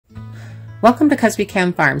Welcome to 'Cause We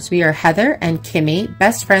Can Farms. We are Heather and Kimmy,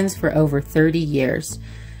 best friends for over 30 years.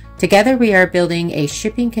 Together we are building a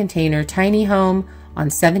shipping container tiny home on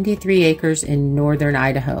 73 acres in northern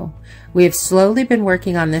Idaho. We have slowly been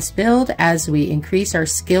working on this build as we increase our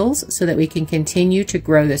skills so that we can continue to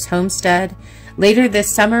grow this homestead. Later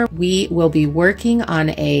this summer, we will be working on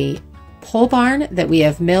a pole barn that we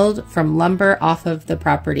have milled from lumber off of the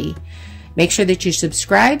property. Make sure that you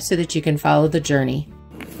subscribe so that you can follow the journey.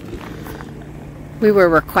 We were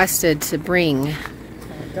requested to bring...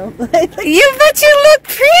 You but you look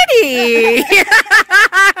pretty!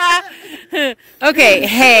 Okay,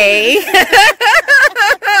 hay.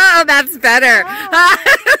 Oh, that's better.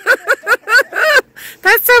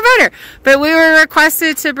 That's so better. But we were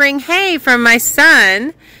requested to bring hay from my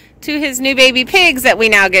son to his new baby pigs that we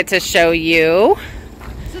now get to show you.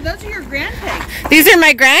 So those are your grand pigs? These are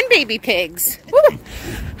my grandbaby pigs. Woo.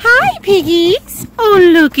 Hi, piggies. Oh,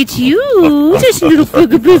 look at you. Just little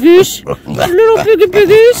piggy piggies. Little piggy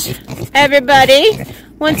piggies. Everybody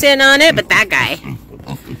wants in on it, but that guy.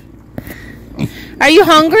 Are you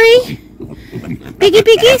hungry? Piggy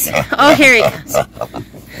piggies? Oh, here he comes.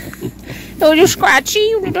 Oh, you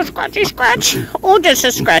scratchy? Little scratchy scratch? Oh, just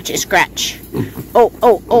a scratchy scratch. Oh,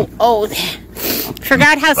 oh, oh, oh.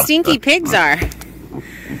 Forgot how stinky pigs are.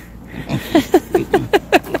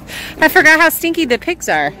 I forgot how stinky the pigs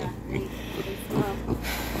are.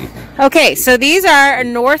 Okay, so these are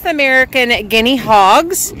North American guinea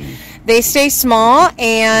hogs. They stay small,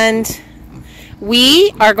 and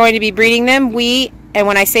we are going to be breeding them. And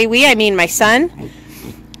when I say we, I mean my son.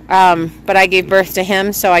 But I gave birth to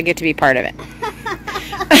him, so I get to be part of it.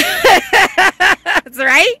 That's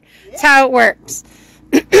right? That's how it works.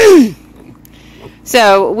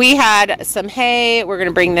 So we had some hay. We're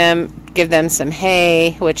going to give them some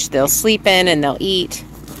hay, which they'll sleep in and they'll eat.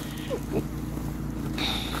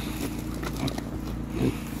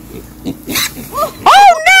 Oh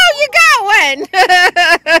no, you got one!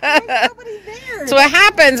 Nobody there. So what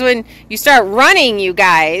happens when you start running, you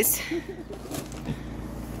guys?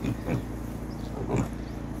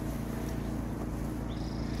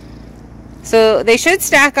 So they should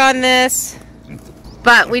stack on this.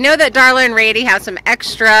 But we know that Darla and Rady have some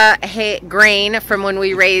extra grain from when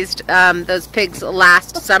we raised those pigs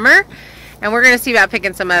last summer. And we're going to see about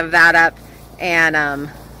picking some of that up and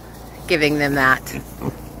giving them that.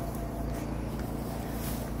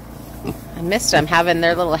 I missed them having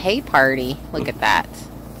their little hay party. Look at that.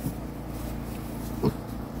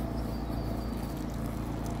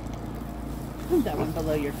 Put that one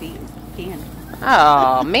below your feet. You can.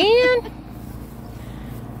 Oh, man.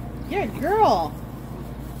 You're a girl.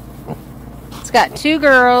 It's got 2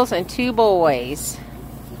 girls and 2 boys.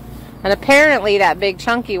 And apparently that big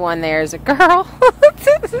chunky one there is a girl.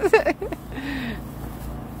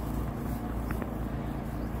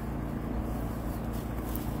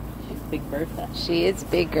 She's Big Bertha. She is a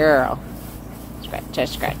big girl. Scratcha,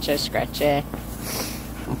 scratcha, scratcha.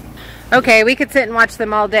 Okay, we could sit and watch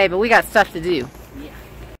them all day, but we got stuff to do.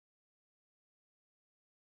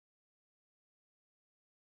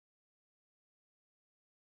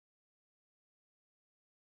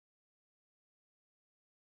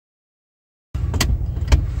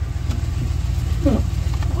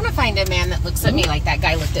 Find a man that looks at me like that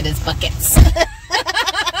guy looked at his buckets.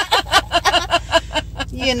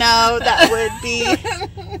 You know, that would be...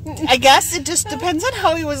 I guess it just depends on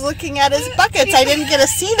how he was looking at his buckets. I didn't get to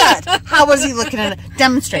see that. How was he looking at it?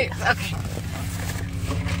 Demonstrate. Okay.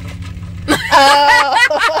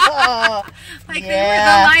 Oh. Like they were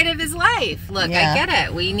the light of his life. Look, I get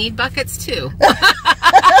it. We need buckets too.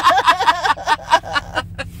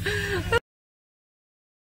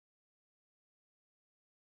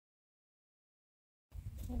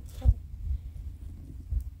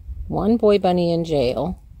 One boy bunny in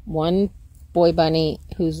jail, one boy bunny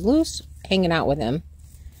who's loose hanging out with him,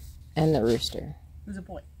 and the rooster. Who's a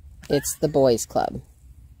boy? It's the boys club.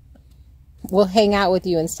 We'll hang out with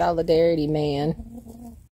you in solidarity,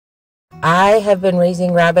 man. I have been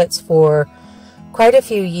raising rabbits for quite a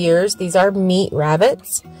few years. These are meat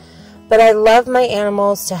rabbits, but I love my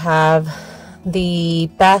animals to have the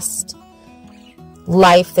best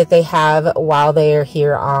life that they have while they are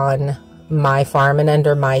here on my farm and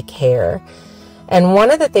under my care. And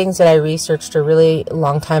one of the things that I researched a really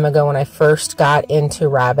long time ago when I first got into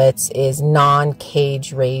rabbits is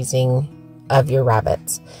non-cage raising of your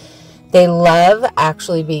rabbits. They love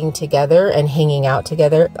actually being together and hanging out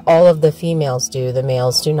together. All of the females do, the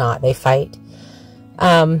males do not. They fight.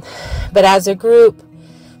 But as a group,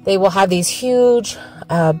 they will have these huge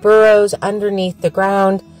burrows underneath the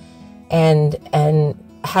ground and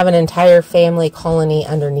have an entire family colony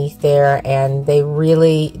underneath there, and they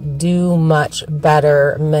really do much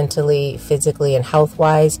better mentally, physically, and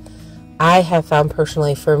health-wise. I have found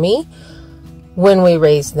personally for me when we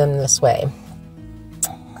raise them this way.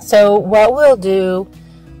 So what we'll do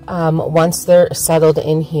once they're settled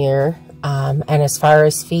in here, and as far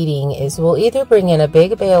as feeding, is we'll either bring in a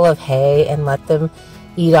big bale of hay and let them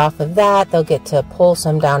eat off of that. They'll get to pull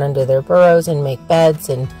some down into their burrows and make beds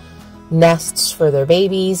and nests for their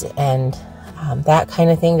babies and that kind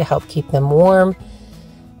of thing to help keep them warm.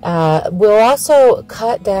 We'll also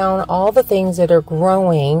cut down all the things that are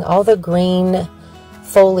growing, all the green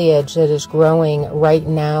foliage that is growing right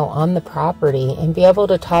now on the property, and be able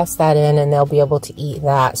to toss that in, and they'll be able to eat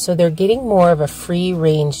that. So they're getting more of a free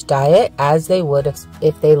range diet as they would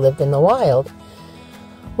if they lived in the wild.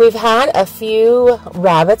 We've had a few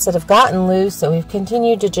rabbits that have gotten loose that we've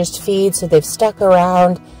continued to just feed, so they've stuck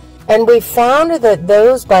around. And we found that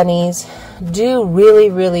those bunnies do really,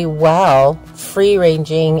 really well free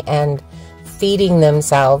ranging and feeding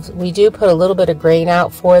themselves. We do put a little bit of grain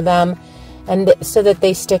out for them, and so that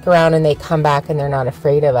they stick around and they come back and they're not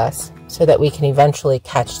afraid of us, so that we can eventually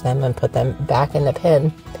catch them and put them back in the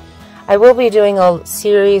pen. I will be doing a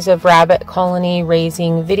series of rabbit colony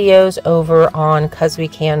raising videos over on 'Cause We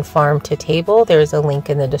Can Farm to Table. There's a link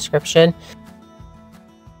in the description.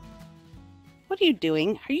 What are you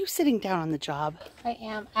doing? Are you sitting down on the job? I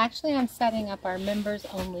am. Actually, I'm setting up our members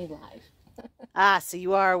only live. Ah, so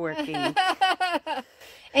you are working.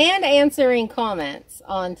 And answering comments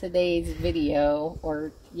on today's video,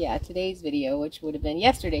 today's video, which would have been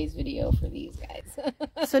yesterday's video for these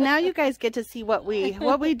guys. So now you guys get to see what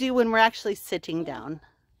we do when we're actually sitting down.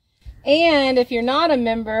 And if you're not a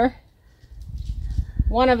member,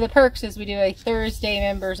 one of the perks is we do a Thursday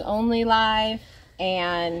members only live,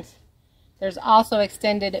 and there's also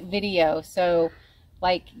extended video. So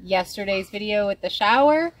like yesterday's video with the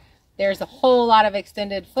shower, there's a whole lot of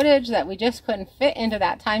extended footage that we just couldn't fit into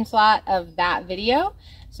that time slot of that video.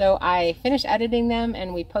 So I finished editing them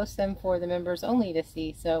and we post them for the members only to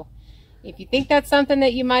see. So if you think that's something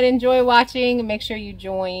that you might enjoy watching, make sure you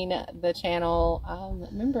join the channel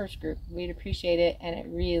members group. We'd appreciate it, and it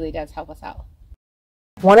really does help us out.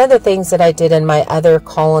 One of the things that I did in my other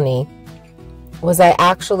colony was I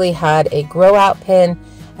actually had a grow out pen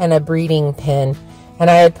and a breeding pen, and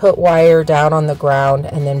I had put wire down on the ground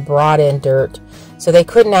and then brought in dirt. So they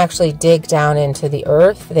couldn't actually dig down into the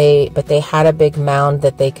earth, but they had a big mound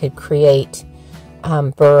that they could create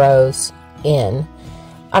burrows in.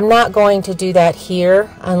 I'm not going to do that here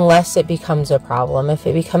unless it becomes a problem. If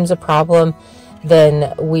it becomes a problem,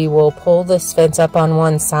 then we will pull this fence up on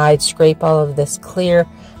one side, scrape all of this clear,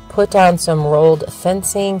 put down some rolled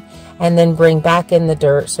fencing, and then bring back in the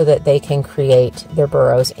dirt so that they can create their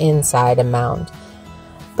burrows inside a mound.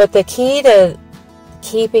 But the key to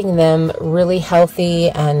keeping them really healthy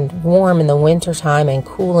and warm in the wintertime and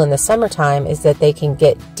cool in the summertime is that they can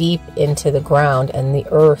get deep into the ground and the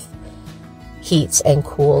earth heats and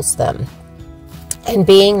cools them. And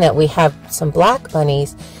being that we have some black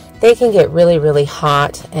bunnies, they can get really, really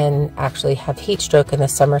hot and actually have heat stroke in the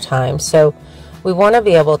summertime. So we want to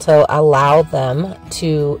be able to allow them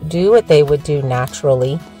to do what they would do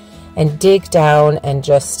naturally and dig down and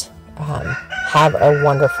just have a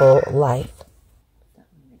wonderful life.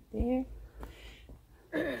 Right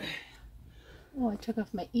there. Oh, I took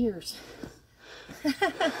off my ears.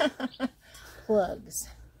 Plugs.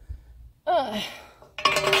 Let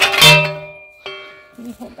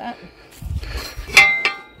me hold that.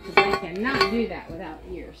 Because I cannot do that without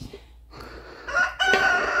ears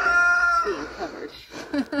being covered.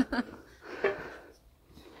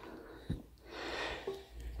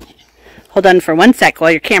 Hold on for 1 sec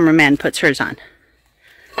while your cameraman puts hers on.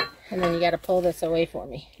 And then you got to pull this away for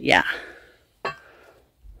me. Yeah.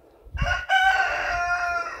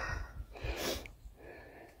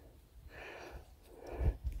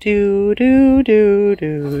 Do, do, do,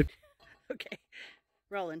 do. Okay,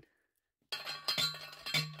 rolling.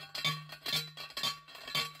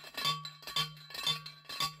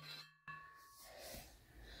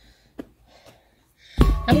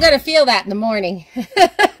 I'm going to feel that in the morning.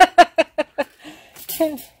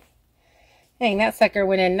 Dang, that sucker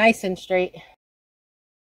went in nice and straight.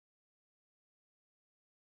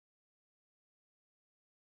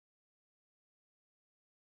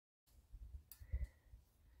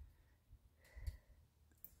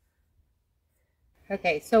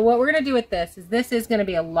 Okay, so what we're going to do with this is going to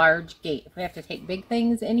be a large gate. If we have to take big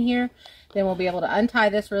things in here, then we'll be able to untie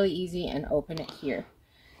this really easy and open it here.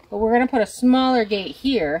 But we're going to put a smaller gate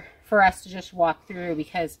here for us to just walk through,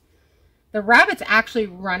 because The rabbits actually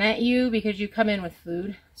run at you because you come in with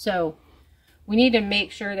food. So we need to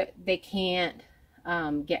make sure that they can't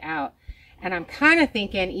get out. And I'm kind of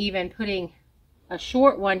thinking even putting a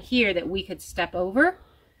short one here that we could step over,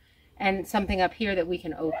 and something up here that we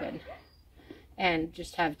can open, and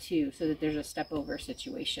just have two so that there's a step over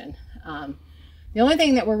situation. The only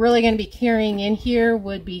thing that we're really going to be carrying in here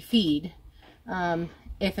would be feed.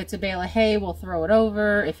 If it's a bale of hay, we'll throw it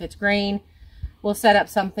over. If it's grain, we'll set up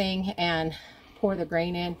something and pour the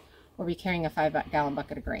grain in. We'll be carrying a 5-gallon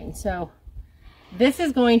bucket of grain. So this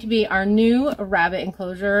is going to be our new rabbit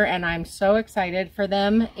enclosure, and I'm so excited for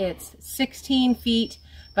them. It's 16 feet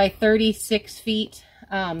by 36 feet.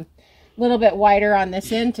 A little bit wider on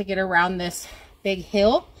this end to get around this big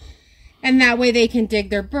hill. And that way they can dig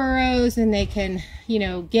their burrows, and they can, you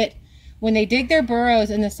know, when they dig their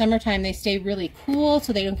burrows in the summertime, they stay really cool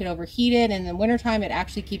so they don't get overheated. And in the wintertime, it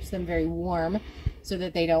actually keeps them very warm so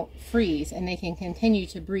that they don't freeze, and they can continue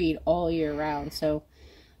to breed all year round. So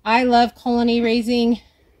I love colony raising.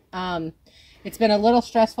 It's been a little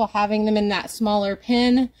stressful having them in that smaller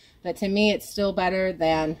pen, but to me, it's still better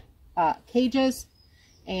than cages.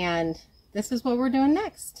 And this is what we're doing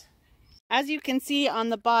next. As you can see on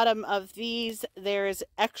the bottom of these, there's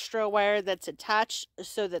extra wire that's attached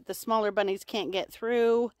so that the smaller bunnies can't get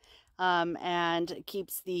through, and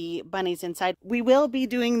keeps the bunnies inside. We will be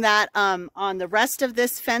doing that on the rest of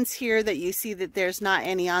this fence here that you see that there's not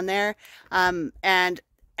any on there.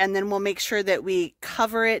 And then we'll make sure that we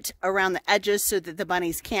cover it around the edges so that the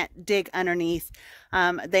bunnies can't dig underneath.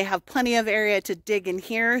 They have plenty of area to dig in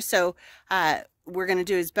here, so we're going to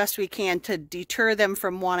do as best we can to deter them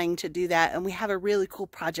from wanting to do that. And we have a really cool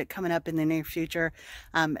project coming up in the near future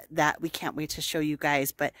that we can't wait to show you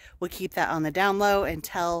guys, but we'll keep that on the down low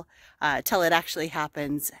until it actually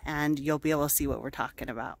happens, and you'll be able to see what we're talking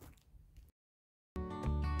about.